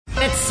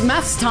It's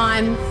MAFS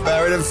time.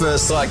 Married at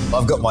first sight.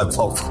 I've got my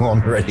popcorn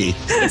ready.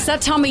 It's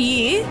that time of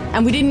year,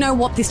 and we didn't know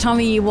what this time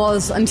of year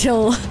was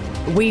until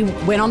we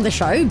went on the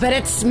show, but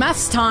it's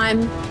MAFS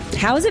time.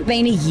 How has it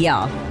been a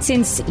year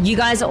since you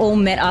guys all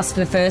met us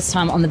for the first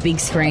time on the big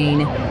screen?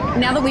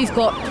 Now that we've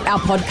got our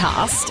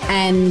podcast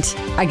and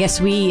I guess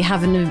we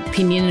have an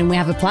opinion and we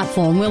have a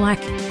platform, we're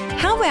like,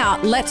 how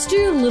about let's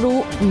do a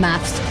little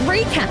MAFS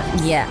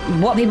recap? Yeah,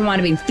 what people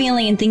might have been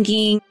feeling and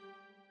thinking.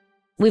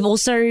 We've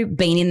also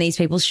been in these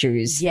people's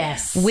shoes.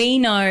 Yes. We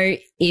know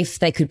if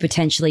they could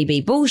potentially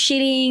be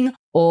bullshitting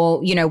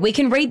or, you know, we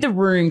can read the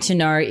room to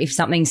know if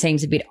something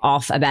seems a bit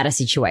off about a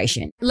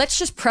situation. Let's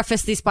just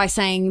preface this by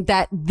saying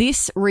that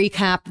this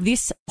recap,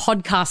 this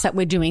podcast that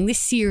we're doing, this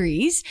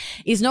series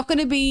is not going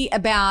to be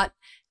about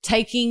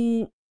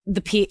taking the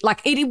piss.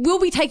 Like it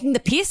will be taking the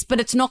piss, but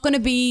it's not going to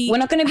be, we're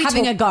not going to be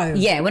having a go.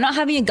 Yeah, we're not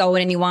having a go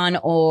at anyone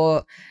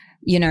or,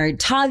 you know,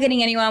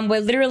 targeting anyone.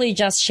 We're literally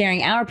just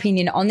sharing our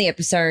opinion on the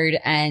episode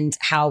and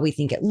how we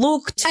think it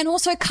looked. And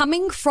also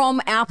coming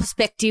from our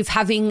perspective,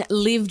 having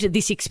lived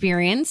this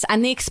experience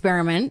and the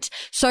experiment.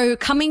 So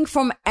coming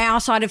from our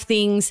side of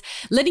things,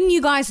 letting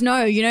you guys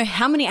know, you know,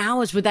 how many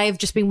hours would they have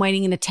just been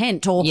waiting in a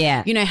tent or,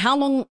 you know, how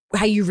long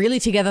are you really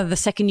together the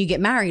second you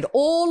get married?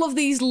 All of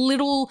these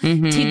little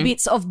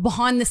tidbits of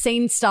behind the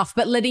scenes stuff,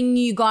 but letting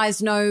you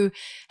guys know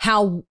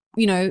how,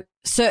 you know,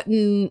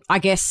 certain, I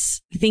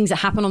guess, things that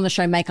happen on the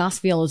show make us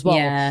feel as well.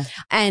 Yeah.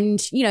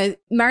 And, you know,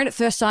 Married at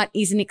First Sight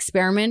is an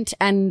experiment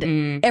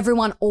and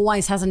everyone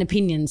always has an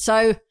opinion.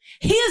 So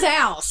here's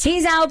ours.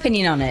 Here's our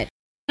opinion on it.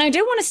 And I do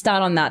want to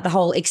start on that, the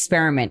whole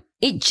experiment.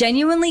 It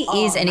genuinely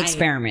is an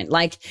experiment.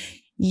 Like,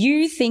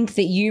 you think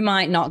that you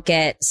might not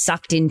get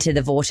sucked into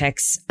the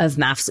vortex of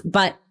MAFS,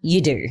 but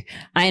you do.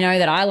 I know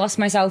that I lost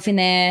myself in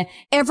there.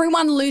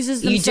 Everyone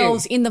loses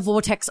themselves in the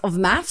vortex of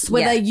MAFS,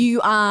 whether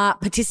you are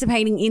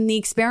participating in the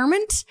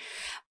experiment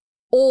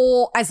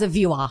or as a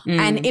viewer.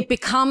 And it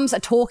becomes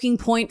a talking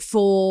point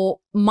for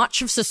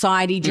much of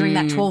society during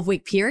that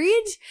 12-week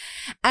period.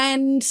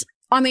 And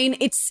I mean,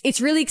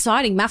 it's really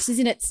exciting. MAFS is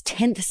in its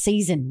 10th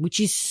season, which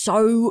is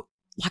so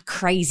like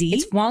crazy.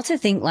 It's wild to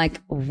think,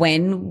 like,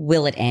 when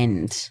will it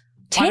end?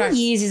 10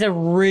 years is a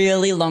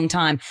really long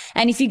time.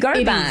 And if you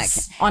go back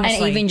and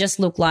even just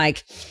look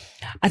like,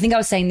 I think I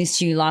was saying this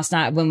to you last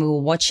night when we were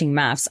watching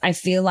MAFS, I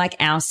feel like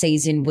our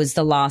season was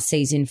the last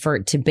season for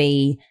it to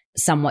be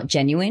somewhat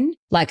genuine.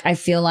 Like, I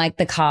feel like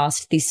the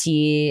cast this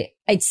year,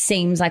 it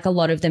seems like a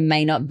lot of them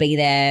may not be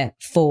there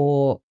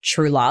for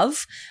true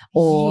love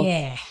or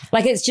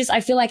like, it's just,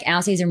 I feel like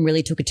our season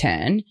really took a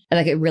turn.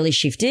 Like, it really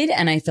shifted.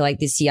 And I feel like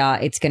this year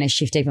it's going to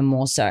shift even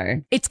more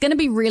so. It's going to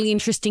be really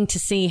interesting to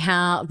see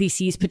how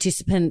this year's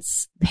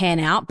participants pan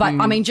out. But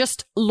I mean,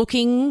 just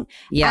looking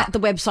at the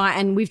website,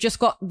 and we've just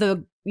got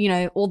the, you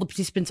know, all the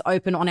participants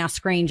open on our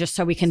screen just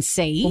so we can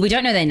see. Well, we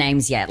don't know their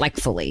names yet, like,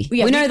 fully.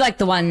 Yeah, we know, like,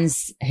 the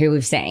ones who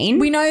we've seen.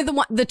 We know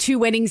the two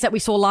weddings that we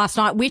saw last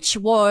night, which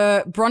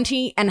were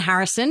Bronte and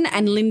Harrison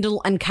and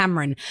Lyndall and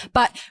Cameron.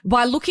 But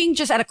by looking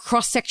just at a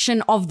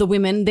cross-section of the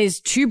women, there's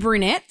two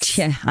brunettes.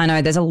 Yeah, I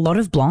know. There's a lot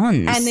of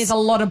blondes. And there's a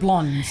lot of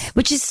blondes.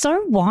 Which is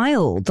so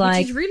wild. Like,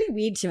 which is really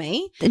weird to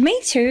me.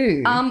 Me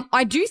too.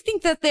 I do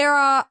think that there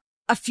are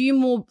a few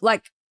more,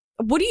 like,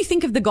 what do you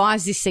think of the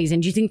guys this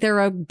season? Do you think there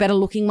are better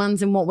looking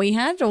ones than what we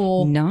had,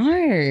 or?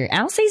 No.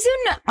 Our season,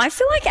 I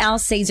feel like our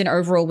season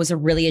overall was a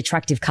really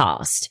attractive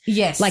cast.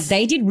 Yes. Like,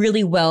 they did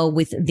really well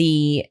with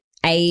the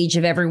age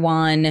of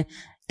everyone,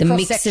 the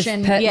mix of,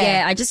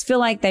 I just feel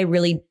like they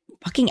really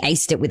fucking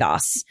aced it with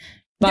us.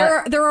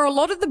 But there are a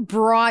lot of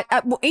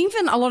the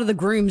even a lot of the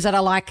grooms that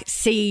are like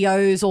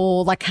CEOs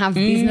or like have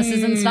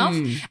businesses and stuff.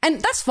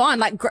 And that's fine.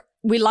 Like,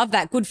 we love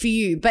that. Good for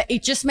you. But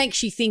it just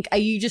makes you think, are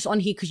you just on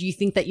here because you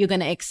think that you're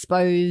going to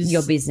expose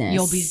your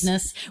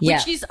business?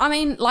 Which is, I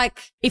mean,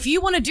 like, if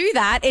you want to do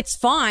that, it's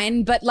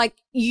fine. But like,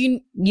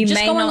 you just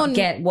may not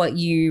get what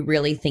you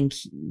really think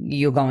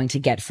you're going to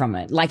get from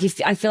it. Like,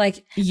 if I feel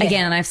like,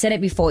 again, and I've said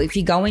it before, if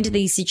you go into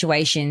these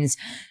situations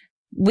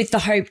with the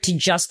hope to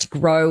just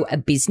grow a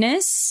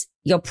business,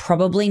 you're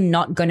probably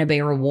not going to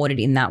be rewarded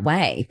in that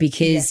way,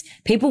 because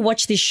people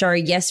watch this show,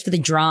 yes, for the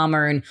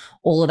drama and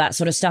all of that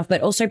sort of stuff,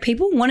 but also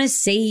people want to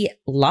see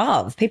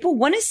love. People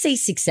want to see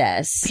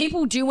success.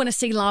 People do want to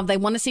see love. They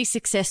want to see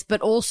success, but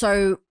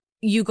also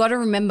you got to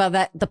remember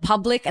that the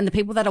public and the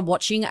people that are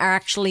watching are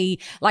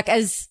actually, like,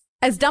 as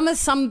dumb as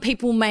some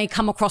people may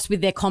come across with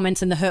their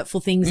comments and the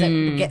hurtful things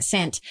that get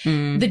sent,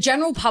 the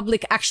general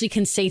public actually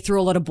can see through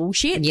a lot of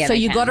bullshit. Yeah, so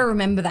you got to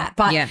remember that.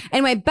 But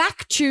anyway,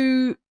 back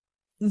to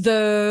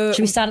should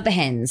we start at the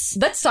hens?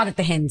 Let's start at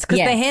the hens, because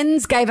the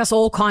hens gave us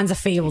all kinds of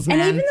feels, man.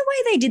 And even the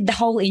way they did the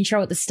whole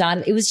intro at the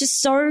start, it was just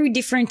so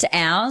different to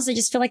ours. I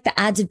just feel like the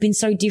ads have been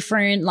so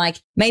different.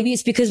 Like, maybe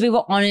it's because we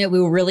were on it,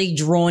 we were really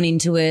drawn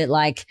into it.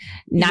 Like,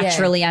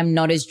 naturally, I'm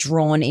not as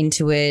drawn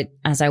into it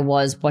as I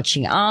was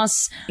watching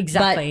us.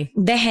 Exactly.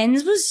 But the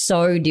hens was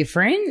so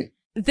different.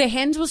 The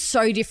hens was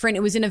so different.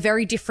 It was in a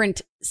very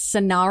different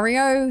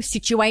scenario,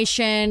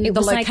 situation, the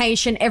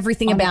location, like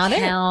everything about it.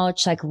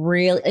 Couch, like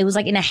it was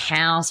like in a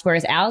house,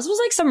 whereas ours was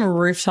like some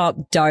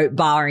rooftop dope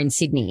bar in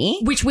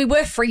Sydney. Which we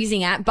were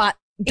freezing at, but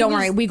don't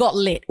worry, we got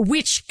lit.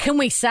 Which, can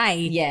we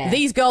say,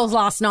 these girls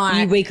last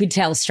night, we could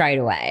tell straight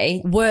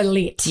away, were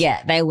lit.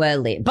 Yeah, they were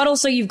lit. But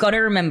also you've got to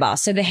remember,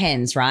 so the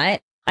hens, right?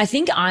 I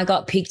think I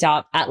got picked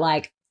up at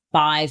like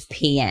 5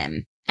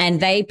 p.m. and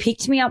they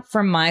picked me up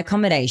from my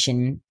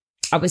accommodation.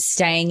 I was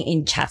staying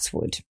in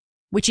Chatswood,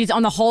 which is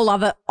on the whole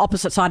other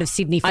opposite side of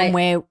Sydney from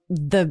where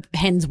the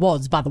hens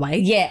was, by the way.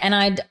 Yeah.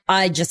 And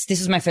this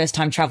was my first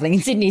time traveling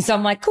in Sydney. So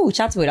I'm like, cool,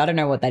 Chatswood. I don't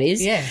know what that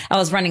is. Yeah. I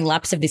was running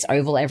laps of this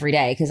oval every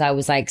day because I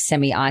was like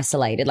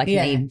semi-isolated, like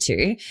needed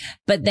to.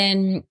 But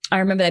then I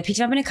remember they picked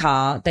me up in a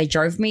car. They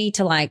drove me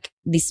to like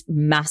this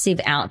massive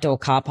outdoor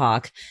car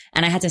park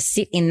and I had to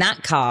sit in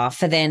that car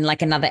for then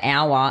like another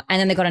hour. And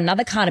then they got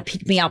another car to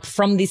pick me up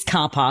from this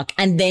car park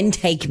and then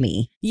take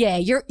me. Yeah.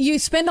 You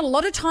spend a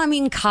lot of time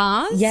in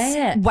cars.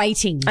 Yeah.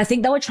 Waiting. I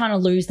think they were trying to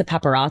lose the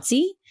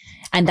paparazzi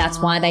and that's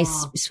why they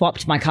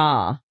swapped my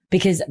car.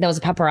 Because there was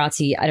a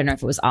paparazzi, I don't know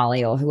if it was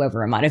Ali or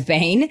whoever it might have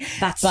been.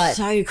 That's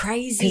so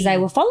crazy. Because they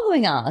were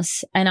following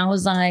us and I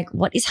was like,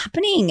 what is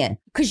happening?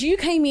 Because you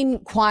came in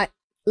quite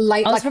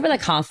late. I was probably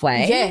like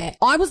halfway. Yeah.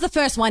 I was the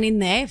first one in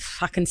there,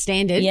 fucking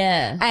standard.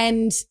 Yeah.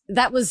 And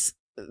that was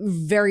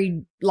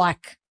very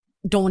like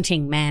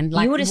daunting, man.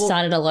 Like, you would have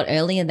started a lot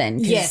earlier then.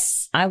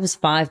 Yes. I was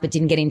 5 but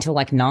didn't get until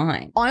like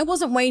 9. I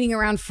wasn't waiting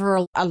around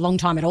for a long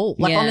time at all.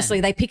 Like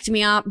honestly, they picked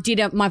me up,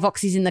 did my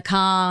voxies in the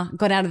car,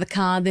 got out of the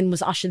car, then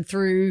was ushered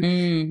through.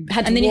 And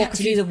then you had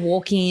to do the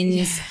walk-ins.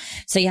 Yeah.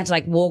 So you had to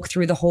like walk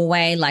through the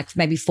hallway like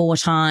maybe 4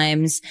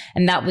 times.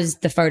 And that was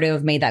the photo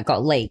of me that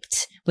got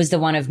leaked, was the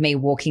one of me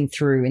walking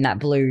through in that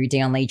blue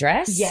Dion Lee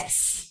dress.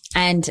 Yes.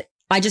 And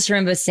I just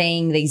remember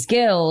seeing these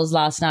girls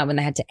last night when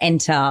they had to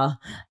enter,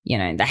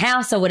 the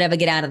house or whatever,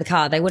 get out of the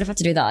car. They would have had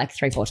to do that like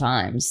 3-4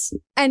 times.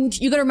 And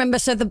you got to remember,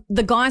 so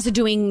the guys are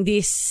doing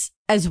this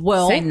as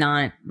well. Same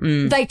night.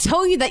 They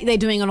tell you that they're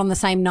doing it on the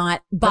same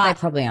night, but they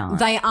probably aren't.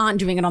 They aren't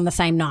doing it on the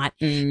same night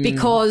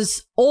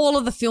because all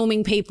of the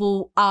filming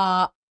people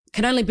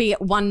can only be at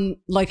one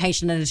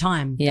location at a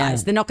time,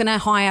 guys. They're not going to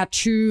hire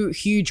 2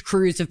 huge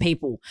crews of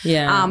people.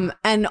 Yeah.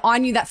 And I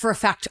knew that for a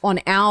fact on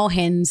our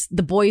hens.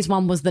 The boys'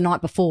 one was the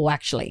night before,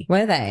 actually.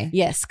 Were they?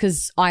 Yes,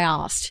 because I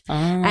asked. Oh.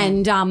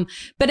 And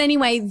but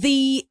anyway,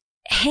 the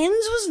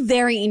hens was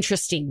very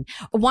interesting.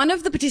 One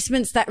of the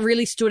participants that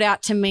really stood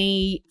out to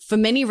me for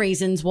many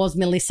reasons was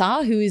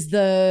Melissa, who is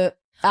the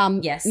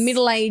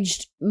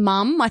middle-aged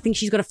mum. I think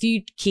she's got a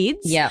few kids.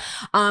 Yeah.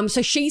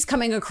 So she's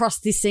coming across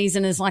this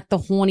season as like the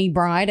horny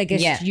bride, I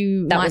guess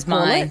you might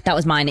call it. That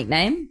was my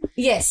nickname.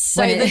 Yes.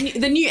 So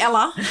the new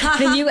Ella.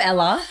 The new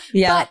Ella.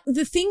 Yeah. But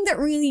the thing that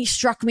really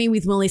struck me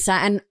with Melissa,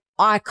 and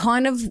I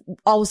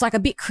was like a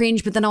bit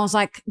cringe, but then I was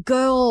like,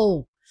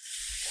 girl,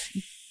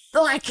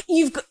 like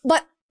you've got,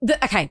 but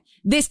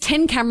there's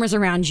 10 cameras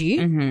around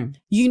you. Mm-hmm.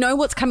 You know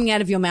what's coming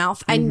out of your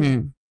mouth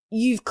and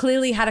you've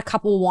clearly had a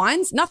couple of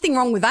wines. Nothing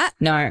wrong with that.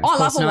 No, I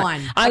love a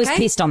wine. I was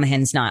pissed on the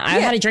hens night. I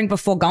had a drink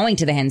before going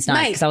to the hens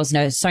night because I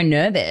was so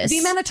nervous. The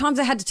amount of times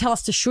they had to tell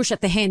us to shush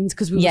at the hens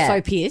because we were so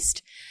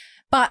pissed.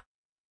 But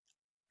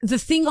the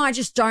thing I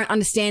just don't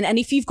understand, and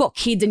if you've got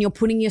kids and you're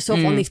putting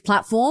yourself on this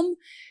platform,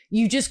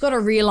 you just got to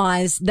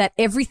realize that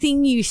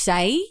everything you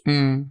say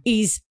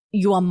is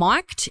you are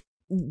mic'd.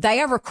 They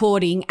are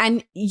recording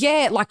and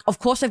of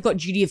course they've got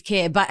duty of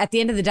care, but at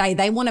the end of the day,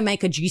 they want to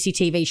make a juicy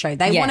TV show.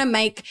 They want to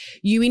make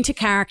you into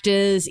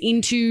characters,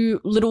 into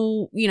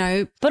little,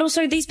 But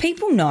also these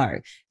people know.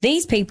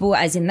 These people,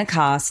 as in the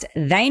cast,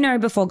 they know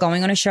before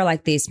going on a show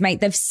like this, mate,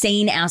 they've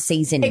seen our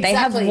season. Exactly. They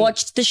have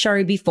watched the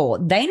show before.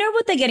 They know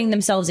what they're getting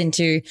themselves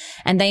into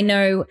and they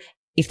know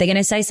if they're going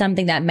to say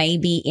something that may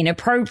be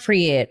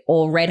inappropriate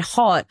or red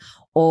hot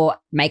or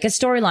make a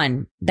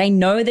storyline, they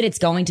know that it's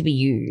going to be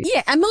used.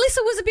 Yeah, and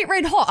Melissa was a bit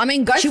red hot. I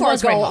mean, go for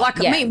it, girl.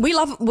 Like, I mean, we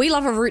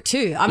love a root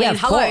too. I mean,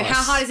 hello, course.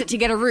 how hard is it to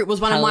get a root was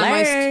one of my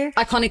most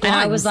iconic lines. And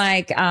I was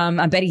like,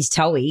 I bet he's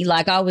toey.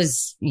 Like, I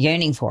was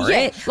yearning for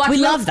it. Like, we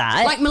love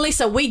that. Like,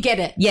 Melissa, we get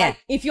it. Yeah. Like,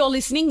 if you're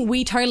listening,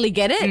 we totally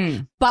get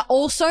it. But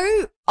also,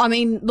 I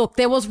mean, look,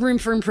 there was room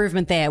for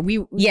improvement there.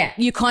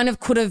 You kind of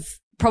could have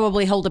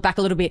probably held it back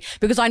a little bit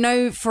because I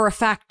know for a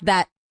fact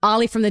that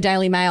Ali from the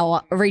Daily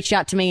Mail reached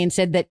out to me and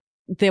said that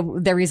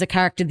there is a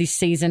character this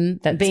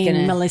season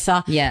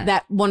Melissa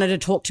that wanted to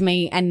talk to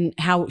me and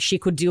how she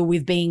could deal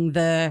with being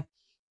the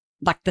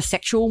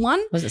sexual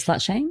one. Was it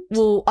slut shame?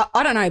 Well,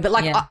 I don't know, but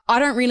I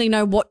don't really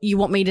know what you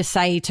want me to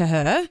say to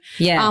her.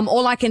 Yeah.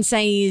 All I can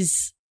say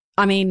is,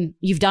 I mean,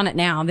 you've done it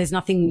now. There's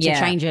nothing to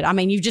change it. I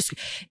mean,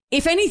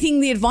 if anything,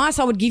 the advice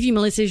I would give you,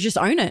 Melissa, is just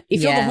own it.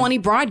 If you're the horny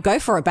bride, go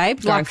for it, babe.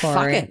 Fuck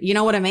it. You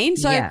know what I mean?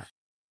 So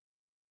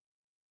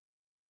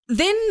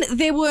then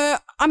there were,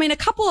 I mean, a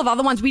couple of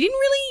other ones. We didn't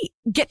really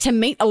get to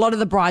meet a lot of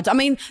the brides. I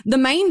mean, the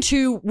main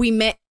 2 we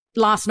met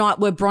last night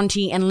were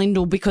Bronte and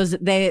Lyndall because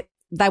they're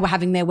they were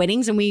having their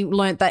weddings, and we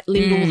learnt that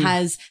Lyndall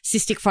has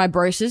cystic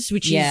fibrosis,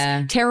 which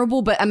is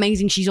terrible, but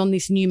amazing she's on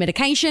this new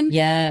medication.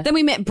 Yeah. Then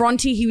we met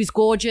Bronte, who was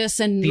gorgeous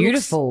and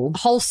beautiful,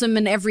 wholesome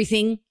and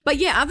everything. But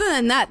yeah, other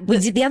than that,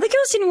 the other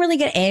girls didn't really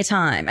get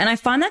airtime. And I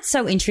find that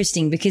so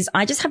interesting because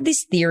I just have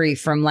this theory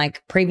from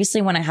like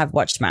previously when I have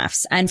watched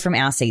MAFS and from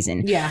our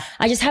season. Yeah.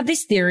 I just have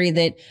this theory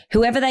that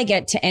whoever they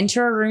get to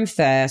enter a room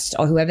first,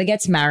 or whoever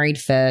gets married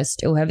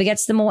first, or whoever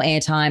gets the more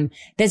airtime,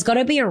 there's got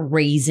to be a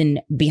reason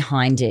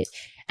behind it.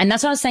 And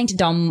that's what I was saying to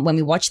Dom when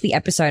we watched the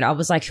episode. I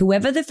was like,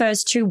 whoever the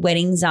first 2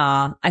 weddings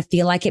are, I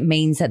feel like it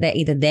means that they're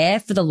either there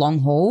for the long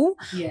haul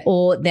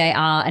or they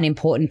are an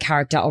important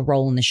character or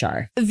role in the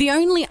show. The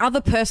only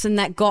other person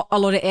that got a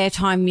lot of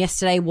airtime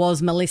yesterday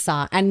was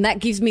Melissa. And that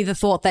gives me the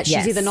thought that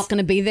she's either not going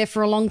to be there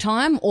for a long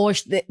time or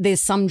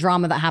there's some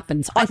drama that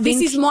happens. This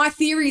is my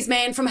theories,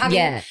 man, from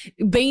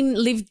having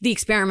lived the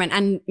experiment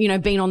and, you know,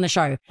 been on the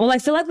show. Well, I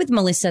feel like with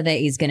Melissa, there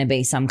is going to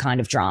be some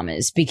kind of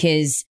dramas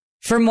because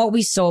from what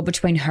we saw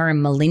between her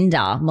and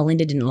Melinda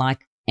didn't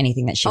like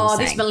anything that she was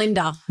saying. Oh, this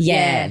Melinda.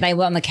 Yeah. They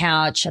were on the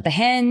couch at the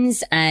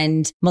hens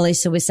and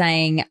Melissa was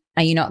saying,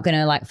 are you not going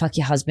to like fuck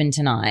your husband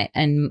tonight?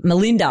 And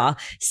Melinda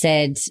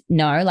said,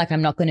 no, like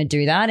I'm not going to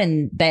do that.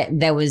 And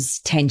there was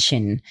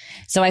tension.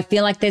 So I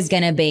feel like there's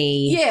going to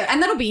be. Yeah.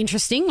 And that'll be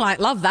interesting. Like,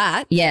 love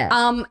that. Yeah.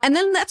 And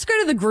then let's go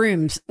to the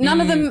grooms. None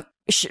of them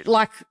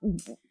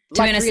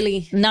to be honest,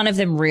 really, none of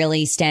them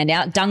really stand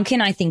out. Duncan,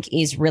 I think,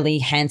 is really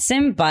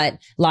handsome, but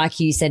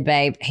like you said,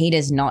 babe, he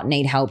does not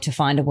need help to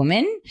find a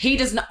woman. He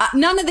does not.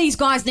 None of these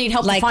guys need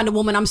help to find a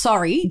woman. I'm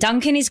sorry.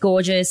 Duncan is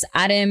gorgeous.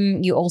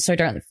 Adam, you also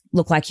don't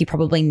look like you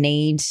probably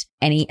need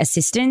any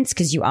assistance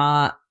because you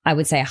are, I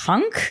would say, a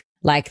hunk.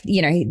 Like,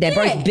 you know, they're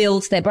both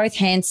built, they're both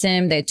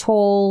handsome, they're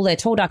tall,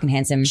 dark, and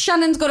handsome.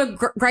 Shannon's got a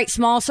great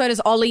smile. So does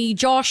Ollie.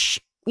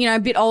 Josh, you know, a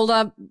bit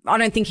older. I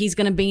don't think he's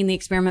going to be in the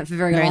experiment for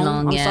very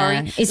long. I'm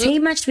sorry. Is he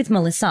matched with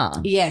Melissa?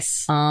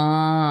 Yes.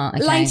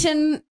 Okay.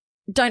 Leighton,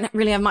 don't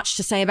really have much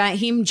to say about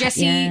him.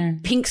 Jesse,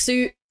 pink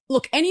suit.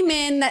 Look, any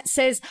man that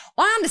says,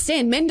 I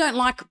understand men don't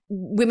like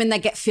women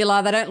that get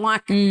filler. They don't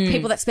like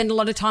people that spend a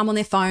lot of time on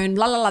their phone,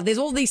 la, la, la. There's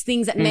all these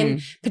things that men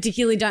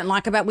particularly don't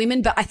like about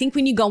women. But I think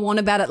when you go on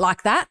about it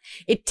like that,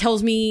 it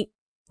tells me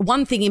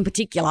one thing in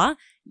particular,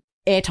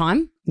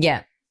 airtime.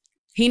 Yeah.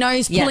 He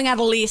knows pulling out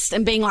a list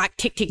and being like,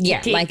 tick, tick,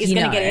 tick, tick, like, is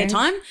going to get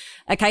airtime.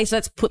 Okay, so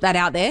let's put that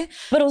out there.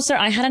 But also,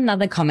 I had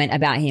another comment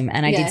about him,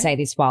 and I did say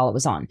this while it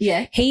was on.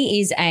 Yeah.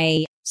 He is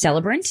a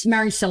celebrant.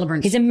 Marriage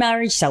celebrant. He's a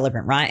marriage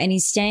celebrant, right? And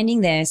he's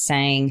standing there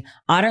saying,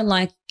 I don't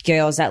like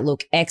girls that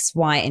look X,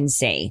 Y, and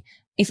Z.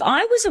 If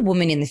I was a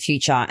woman in the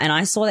future and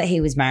I saw that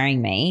he was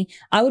marrying me,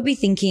 I would be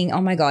thinking,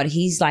 oh my God,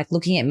 he's like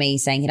looking at me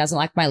saying he doesn't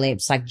like my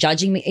lips, like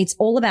judging me. It's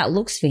all about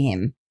looks for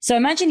him. So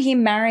imagine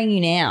him marrying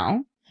you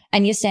now.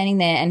 And you're standing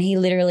there and he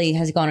literally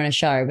has gone on a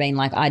show being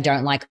like, I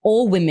don't like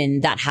all women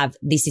that have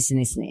this, this,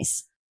 and this, and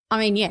this. I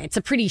mean, yeah, it's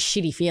a pretty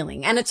shitty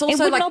feeling. And it's also it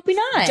would like not be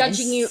nice.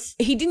 Judging you.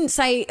 He didn't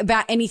say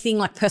about anything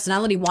like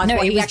personality wise. No,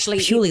 what it he was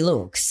actually purely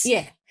looks.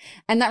 Yeah.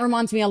 And that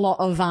reminds me a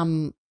lot of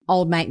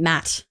old mate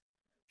Matt.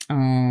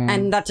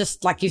 And that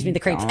just like gives me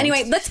the creeps.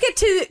 Anyway, let's get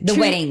to the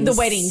weddings. The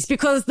weddings,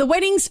 because the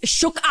weddings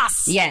shook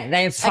us. Yeah,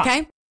 they're fucked.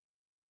 Okay.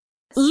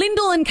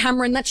 Lyndall and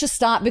Cameron, let's just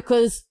start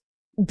because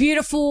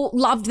beautiful,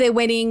 loved their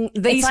wedding.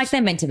 It's like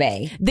they're meant to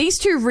be. These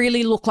two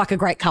really look like a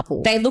great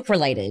couple. They look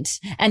related.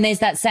 And there's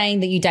that saying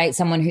that you date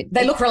someone who...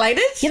 They look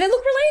related? Yeah, they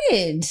look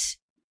related.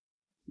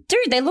 Dude,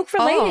 they look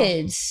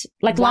related.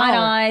 Like light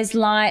eyes,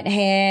 light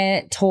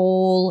hair,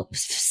 tall,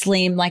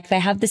 slim. Like they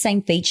have the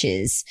same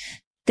features.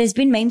 There's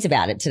been memes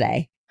about it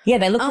today. Yeah,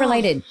 they look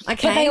related.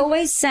 Okay. But they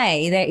always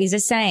say, there is a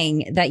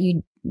saying that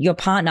your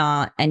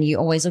partner and you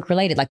always look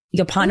related. Like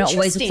your partner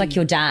always looks like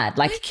your dad.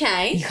 Like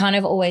you kind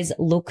of always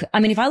look, I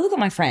mean, if I look at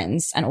my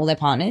friends and all their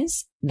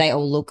partners, they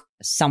all look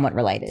somewhat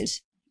related.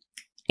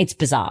 It's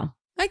bizarre.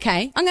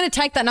 Okay. I'm going to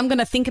take that and I'm going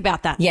to think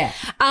about that. Yeah.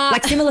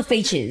 Like similar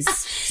features.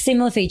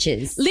 Similar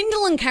features.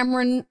 Lyndall and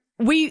Cameron,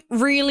 we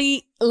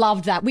really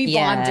loved that. We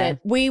vibed it.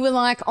 We were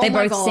like, oh my God.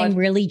 They both seem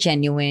really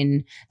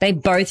genuine. They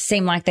both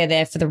seem like they're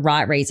there for the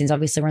right reasons.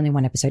 Obviously, we're only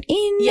one episode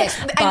in. Yes.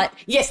 But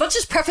yes, let's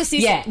just preface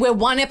this. Yeah. We're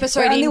one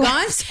episode in,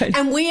 guys.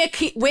 And we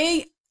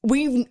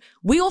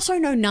also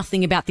know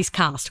nothing about this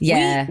cast.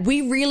 Yeah.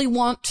 We really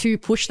want to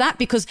push that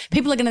because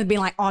people are going to be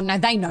like, oh no,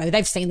 they know.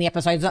 They've seen the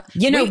episodes.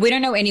 We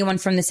don't know anyone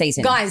from the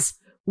season. Guys,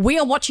 we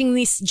are watching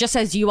this just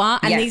as you are,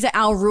 and these are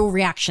our real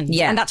reactions.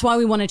 Yeah. And that's why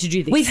we wanted to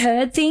do this. We've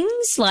heard things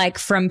like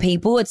from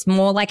people. It's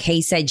more like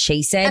he said,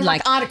 she said. And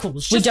like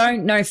articles. We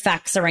don't know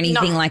facts or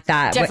anything like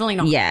that. Definitely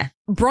not. Yeah.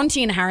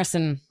 Bronte and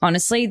Harrison.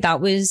 Honestly, that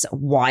was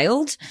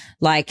wild.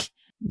 Like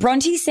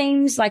Bronte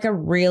seems like a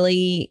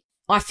really...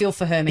 I feel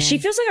for her, man. She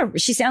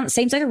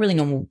seems like a really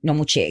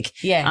normal chick.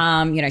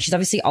 Yeah. You know, she's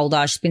obviously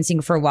older. She's been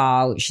single for a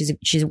while.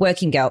 She's a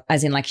working girl,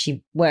 as in like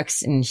she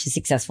works and she's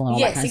successful and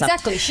all that kind of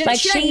stuff. Yes, exactly.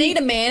 She don't need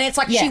a man. It's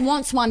like she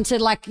wants one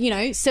to like, you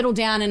know, settle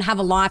down and have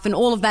a life and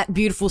all of that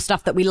beautiful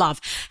stuff that we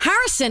love.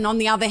 Harrison, on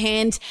the other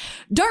hand,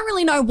 don't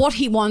really know what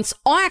he wants.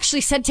 I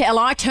actually said to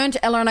Ella, I turned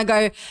to Ella and I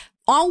go,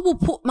 I will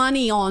put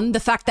money on the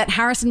fact that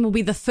Harrison will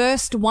be the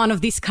first one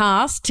of this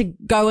cast to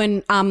go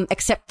and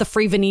accept the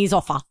free veneers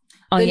offer.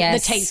 Oh, the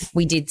teeth.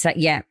 We did say,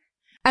 yeah.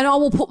 And I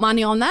will put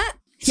money on that.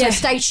 So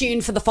stay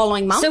tuned for the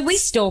following month. So we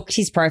stalked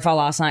his profile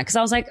last night because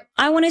I was like,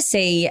 I want to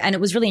see. And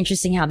it was really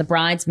interesting how the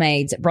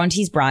bridesmaids,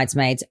 Bronte's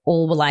bridesmaids,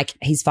 all were like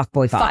his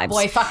fuckboy vibes.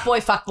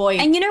 Fuckboy.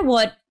 And you know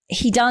what?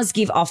 He does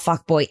give off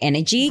fuckboy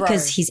energy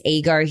because his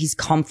ego, he's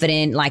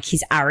confident, like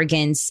his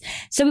arrogance.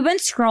 So we went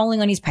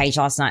scrolling on his page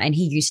last night and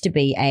he used to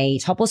be a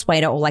topless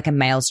waiter or like a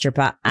male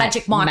stripper.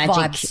 Magic Mike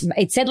vibes.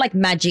 It said like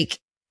Magic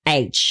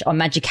H or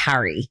Magic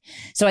Harry.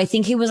 So I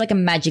think he was like a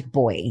magic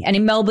boy. And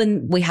in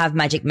Melbourne, we have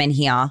magic men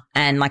here.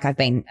 And like I've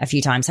been a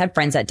few times, had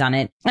friends that done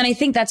it. And I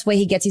think that's where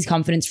he gets his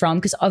confidence from.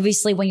 Because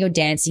obviously when you're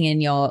dancing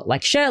and you're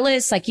like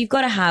shirtless, like you've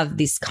got to have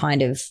this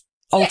kind of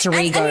alter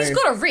ego. And he's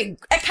got a rig.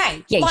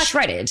 Okay. Yeah, he's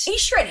shredded.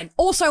 He's shredded.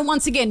 Also,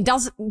 once again,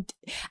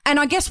 and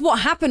I guess what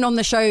happened on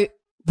the show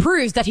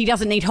proves that he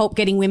doesn't need help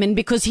getting women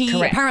because he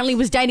apparently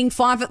was dating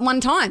 5 at one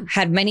time.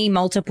 Had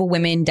multiple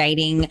women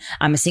dating.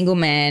 I'm a single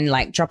man,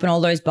 like dropping all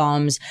those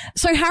bombs.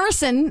 So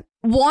Harrison,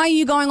 why are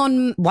you going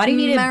on Why do you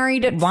need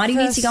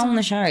to go on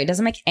the show? It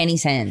doesn't make any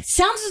sense.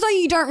 Sounds as though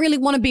you don't really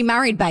want to be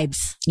married,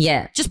 babes.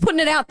 Yeah. Just putting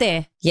it out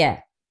there.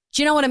 Yeah.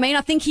 Do you know what I mean?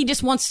 I think he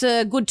just wants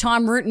a good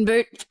time, root and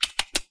boot.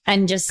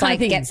 And just like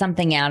get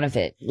something out of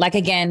it. Like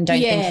again,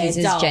 don't think he's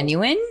as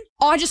genuine.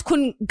 I just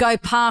couldn't go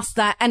past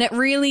that. And it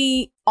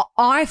really,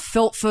 I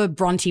felt for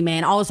Bronte,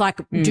 man. I was like,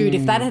 dude,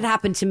 if that had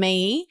happened to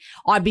me,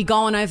 I'd be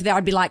going over there.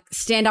 I'd be like,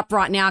 stand up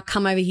right now.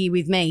 Come over here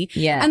with me.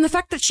 Yeah. And the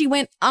fact that she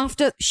went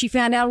after she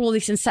found out all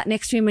this and sat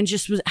next to him and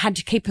just had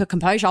to keep her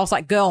composure. I was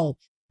like, girl,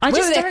 I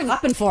just don't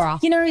clapping for her.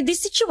 You know,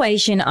 this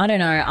situation, I don't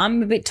know.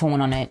 I'm a bit torn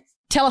on it.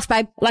 Tell us,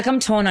 babe. Like I'm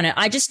torn on it.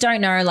 I just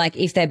don't know like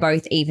if they're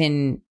both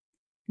even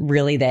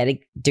really there to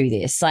do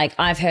this. Like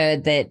I've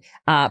heard that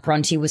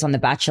Bronte was on The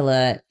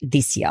Bachelor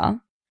this year.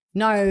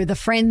 No, the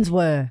friends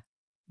were.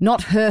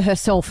 Not her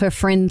herself, her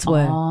friends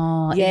were.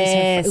 Oh,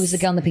 yes. It was the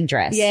girl in the pink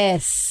dress.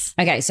 Yes.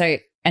 Okay, so,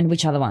 and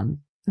which other one?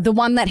 The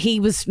one that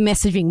he was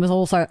messaging was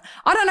also,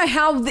 I don't know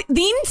how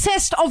the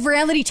incest of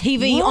reality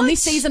TV on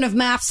this season of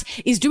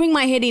MAFS is doing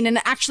my head in and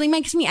it actually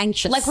makes me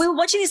anxious. Like we were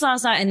watching this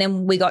last night and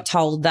then we got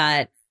told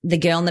that the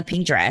girl in the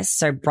pink dress,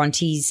 so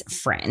Bronte's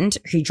friend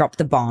who dropped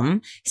the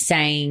bomb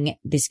saying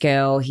this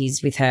girl,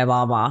 he's with her,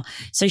 blah, blah.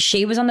 So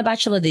she was on The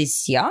Bachelor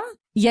this year.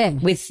 Yeah.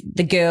 With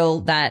the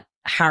girl that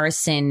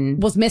Harrison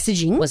was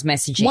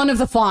messaging. One of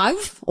the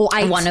 5 or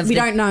 8. We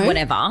don't know.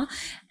 Whatever.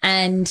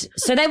 And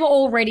so they were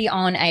already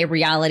on a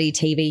reality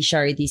TV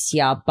show this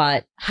year,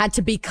 but had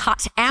to be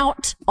cut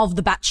out of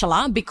The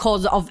Bachelor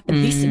because of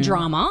this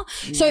drama.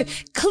 So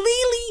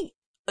clearly,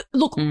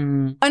 look,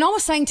 and I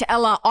was saying to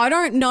Ella, I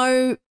don't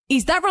know,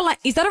 is that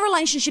a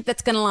relationship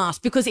that's going to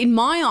last? Because in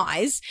my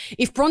eyes,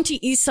 if Bronte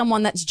is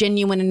someone that's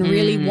genuine and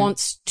really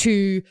wants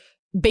to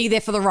be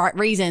there for the right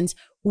reasons,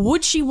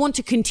 would she want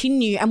to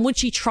continue and would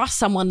she trust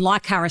someone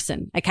like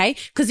Harrison? Okay.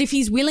 Because if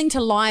he's willing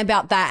to lie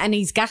about that and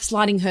he's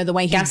gaslighting her the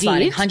way he did.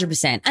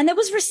 100%. And there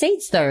was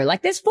receipts though.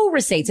 Like there's full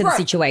receipts of the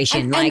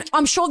situation. And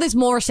I'm sure there's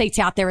more receipts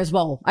out there as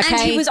well. Okay.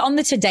 And he was on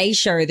the Today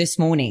Show this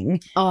morning.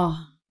 Oh.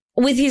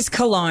 With his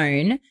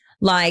cologne.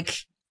 Like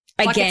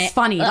again. It's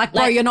funny. Like,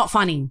 bro, you're not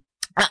funny.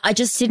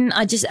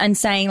 And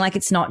saying like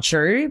it's not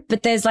true,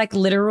 but there's like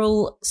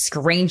literal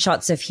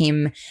screenshots of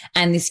him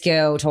and this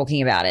girl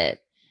talking about it.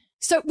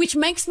 So, which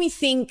makes me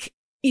think,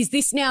 is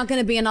this now going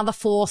to be another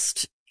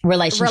forced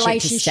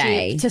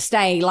relationship to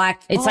stay? Like,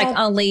 it's like,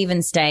 I'll leave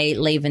and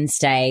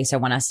stay. So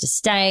one has to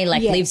stay,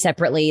 like leave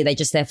separately. They're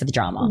just there for the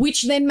drama.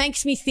 Which then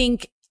makes me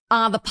think,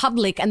 are the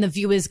public and the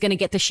viewers going to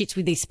get the shits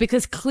with this?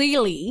 Because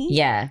clearly,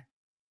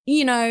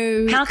 you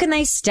know, how can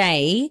they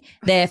stay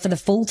there for the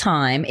full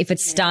time if it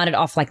started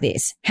off like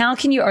this? How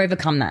can you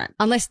overcome that?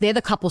 Unless they're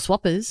the couple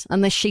swappers,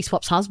 unless she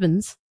swaps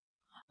husbands.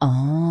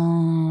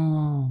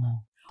 Oh.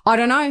 I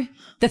don't know.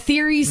 The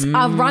theories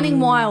are running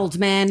wild,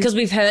 man. Because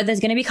we've heard there's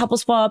going to be couple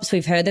swaps.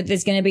 We've heard that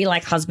there's going to be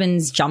like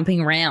husbands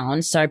jumping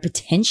around. So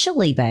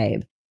potentially,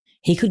 babe,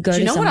 he could go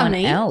to someone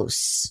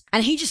else.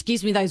 And he just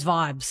gives me those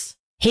vibes.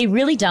 He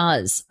really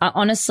does. I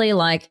honestly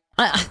but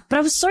I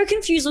was so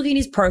confused looking at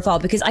his profile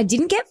because I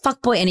didn't get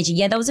fuckboy energy.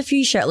 Yeah, there was a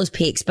few shirtless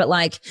pics, but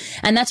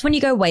and that's when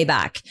you go way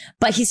back.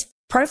 But his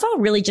profile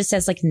really just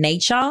says like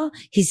nature,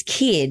 his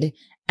kid,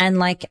 and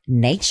like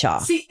nature.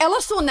 See,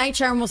 Ella saw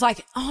nature and was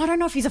like, oh, I don't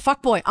know if he's a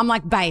fuckboy. I'm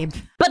like, babe.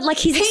 But like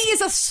he's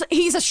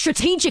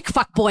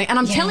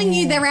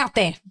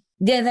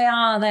Yeah, they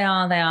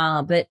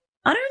are. But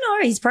I don't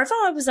know. His profile,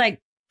 I was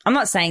like, I'm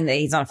not saying that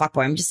he's not a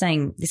fuckboy. I'm just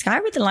saying this guy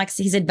really likes,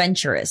 he's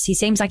adventurous. He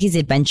seems like he's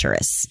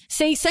adventurous.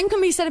 See, same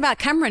can be said about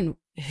Cameron.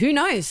 Who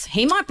knows?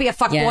 He might be a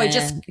fuckboy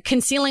just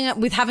concealing it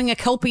with having a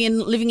Kelpie and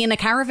living in a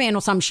caravan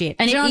or some shit.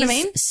 And do you know what I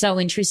mean? So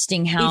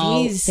interesting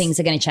how things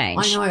are going to change.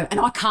 I know. And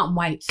I can't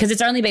wait. Because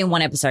it's only been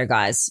one episode,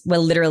 guys. We're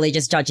literally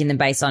just judging them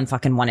based on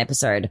fucking one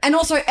episode. And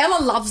also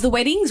Ella loves the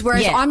weddings,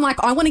 whereas I'm like,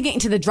 I want to get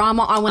into the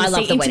drama. I want to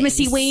see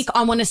Intimacy Week.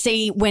 I want to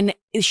see when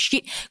is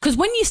shit. Because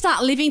when you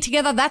start living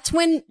together, that's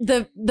when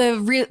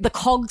the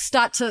cogs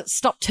start to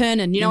stop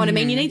turning. You know what I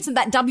mean? You need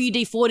that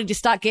WD-40 to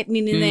start getting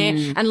in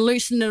there and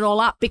loosen it all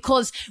up,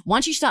 because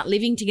once you start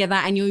living together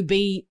and you'll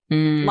be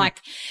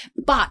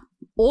but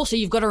also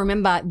you've got to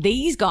remember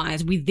these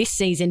guys with this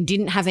season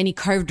didn't have any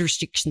COVID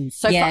restrictions.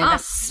 So for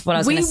us, what I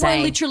was we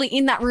were literally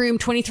in that room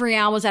 23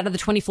 hours out of the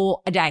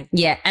 24 a day.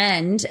 Yeah.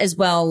 And as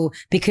well,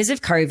 because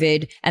of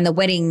COVID and the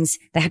weddings,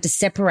 they had to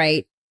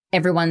separate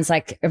everyone's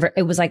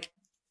it was like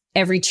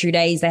every 2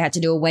 days they had to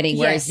do a wedding.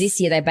 Whereas this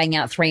year they bang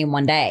out 3 in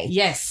one day.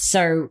 Yes.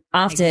 So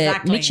after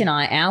Mitch and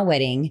I, our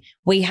wedding,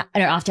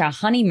 after our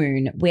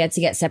honeymoon, we had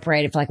to get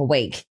separated for like a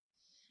week.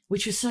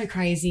 Which was so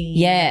crazy.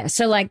 Yeah.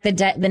 So like the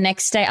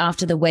next day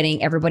after the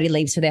wedding, everybody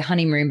leaves for their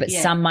honeymoon, but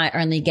some might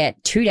only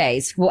get 2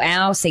 days. Well,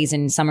 our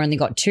season, some only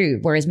got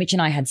 2, whereas Mitch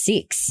and I had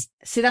 6.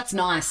 See, that's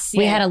nice.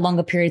 We had a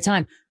longer period of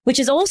time, which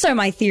is also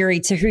my theory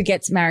to who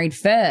gets married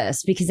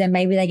first, because then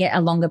maybe they get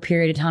a longer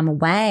period of time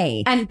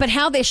away. But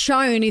how they're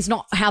shown is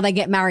not how they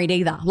get married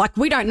either. Like,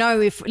 we don't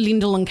know if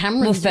Lyndall and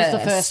Cameron was the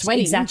first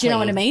wedding. Exactly. Do you know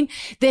what I mean?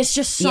 There's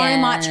just so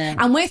much.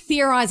 And we're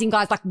theorizing,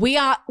 guys. Like,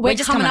 we're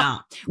just coming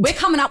up. We're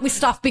coming up with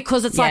stuff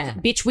because it's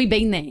like, bitch, we've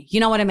been there. You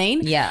know what I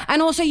mean? Yeah.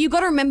 And also, you've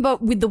got to remember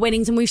with the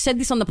weddings, and we've said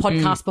this on the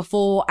podcast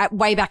before,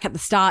 way back at the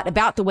start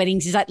about the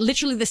weddings, is that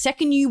literally the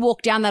second you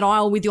walk down that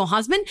aisle with your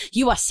husband,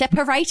 you are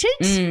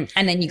separated.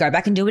 And then you go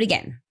back and do it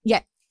again.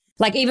 Yeah.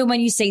 Like, even when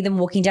you see them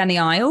walking down the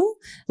aisle,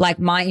 like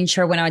my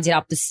intro when I did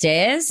up the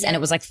stairs and it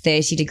was like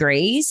 30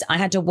 degrees, I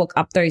had to walk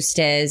up those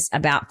stairs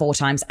about 4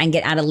 times and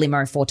get out of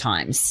limo 4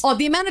 times. Oh,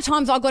 the amount of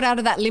times I got out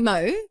of that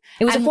limo.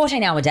 It was a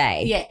 14-hour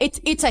day. Yeah,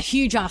 it's a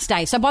huge ass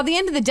day. So by the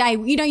end of the day,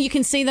 you know, you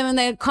can see them and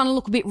they kind of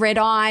look a bit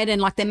red-eyed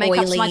and like their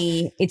makeup's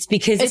oily. It's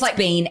because it's like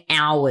been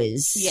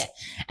hours. Yeah.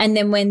 And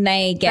then when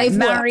they get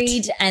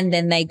married and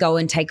then they go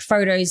and take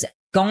photos,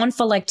 gone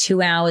for like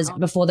 2 hours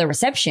before the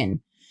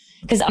reception.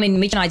 Because, I mean,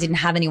 Mitch and I didn't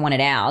have anyone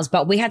at ours,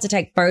 but we had to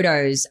take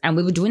photos and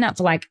we were doing that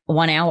for like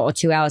 1 hour or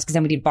 2 hours, because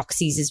then we did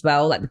boxies as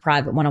well, like the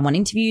private one-on-one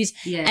interviews.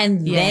 Yeah.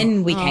 And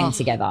then we came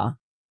together.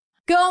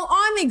 Girl,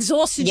 I'm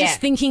exhausted just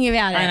thinking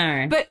about it.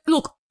 I know. But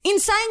look, in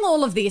saying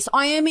all of this,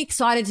 I am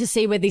excited to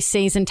see where this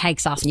season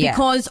takes us,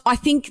 because I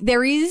think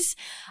there is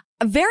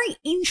a very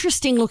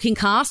interesting looking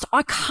cast.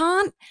 I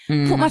can't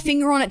put my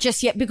finger on it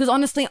just yet, because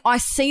honestly, I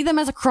see them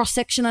as a cross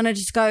section and I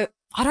just go,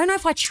 I don't know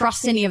if I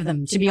trust any of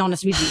them, to be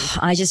honest with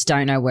you. I just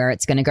don't know where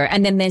it's going to go.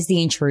 And then there's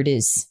the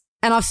intruders.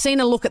 And I've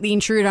seen a look at the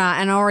intruder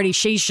and already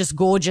she's just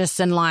gorgeous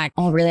and like.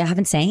 Oh, really? I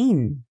haven't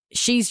seen.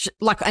 She's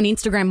like an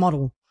Instagram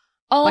model.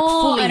 Oh, like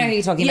fully. I know who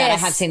you're talking about. I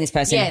have seen this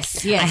person.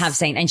 Yes. I have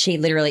seen. And she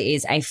literally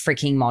is a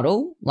freaking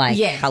model. Like,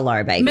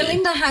 hello, baby.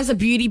 Melinda has a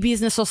beauty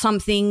business or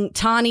something.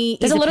 Tani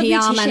is a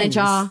PR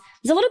manager.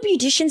 There's a lot of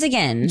beauticians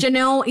again.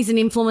 Janelle is an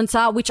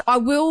influencer, which I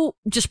will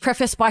just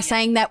preface by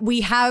saying that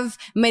we have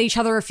met each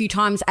other a few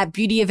times at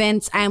beauty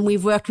events and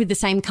we've worked with the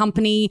same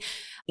company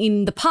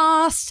in the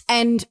past.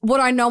 And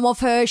what I know of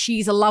her,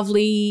 she's a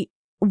lovely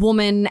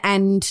woman,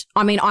 and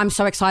I mean, I'm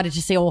so excited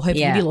to see all her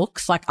beauty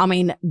looks. Like, I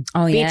mean,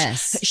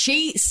 bitch,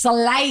 she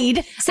slayed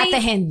at the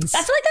Hens.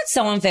 I feel like that's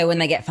so unfair when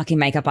they get fucking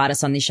makeup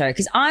artists on this show,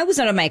 because I was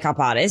not a makeup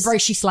artist. Bro,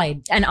 she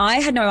slayed. And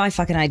I had no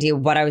fucking idea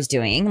what I was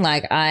doing.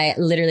 Like, I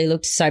literally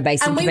looked so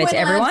basic compared to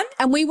everyone.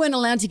 And we weren't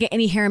allowed to get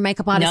any hair and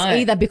makeup artists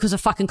either because of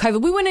fucking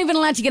COVID. We weren't even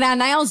allowed to get our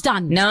nails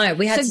done. No,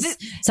 we had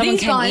someone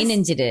came in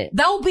and did it.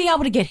 They'll be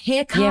able to get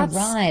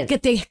haircuts,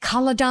 get their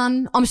colour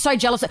done. I'm so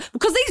jealous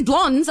because these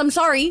blondes, I'm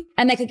sorry.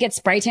 And they could get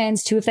spray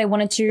tans too if they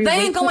wanted to. They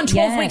ain't going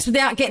 12 weeks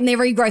without getting their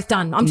regrowth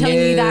done. I'm telling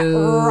you that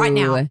right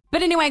now.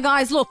 But anyway,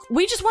 guys, look,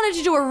 we just wanted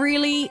to do a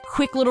really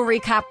quick little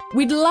recap.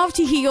 We'd love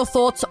to hear your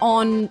thoughts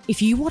on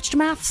if you watched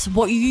MAFS,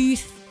 what you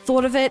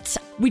thought of it.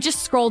 We just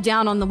scrolled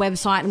down on the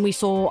website and we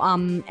saw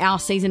our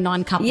season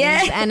 9 couples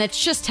and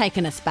it's just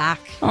taken us back.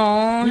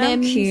 Oh, how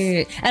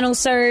cute. And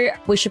also,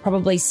 we should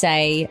probably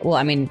say, well,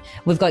 I mean,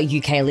 we've got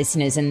UK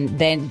listeners and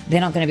they're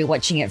not going to be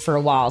watching it for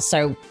a while,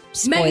 so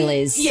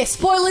spoilers. Maybe,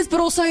 spoilers, but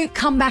also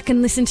come back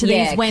and listen to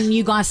these when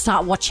you guys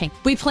start watching.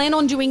 We plan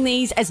on doing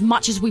these as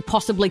much as we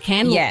possibly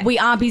can. Look, we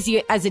are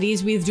busy as it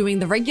is with doing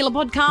the regular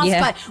podcast,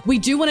 but we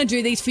do want to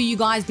do these for you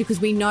guys because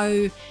we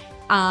know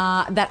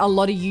that a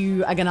lot of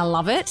you are going to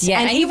love it.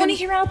 Yeah, and you want to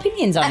hear our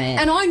opinions on it.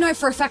 And I know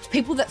for a fact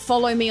people that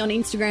follow me on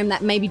Instagram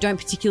that maybe don't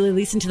particularly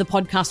listen to the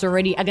podcast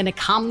already are going to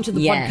come to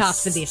the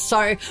podcast for this.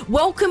 So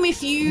welcome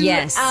if you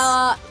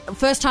are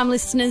first-time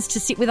listeners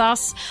to sit with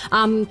us.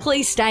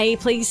 Please stay,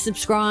 please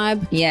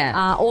subscribe.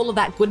 All of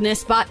that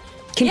goodness. But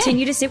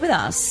continue to sit with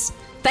us.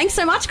 Thanks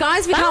so much,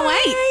 guys. We can't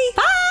wait.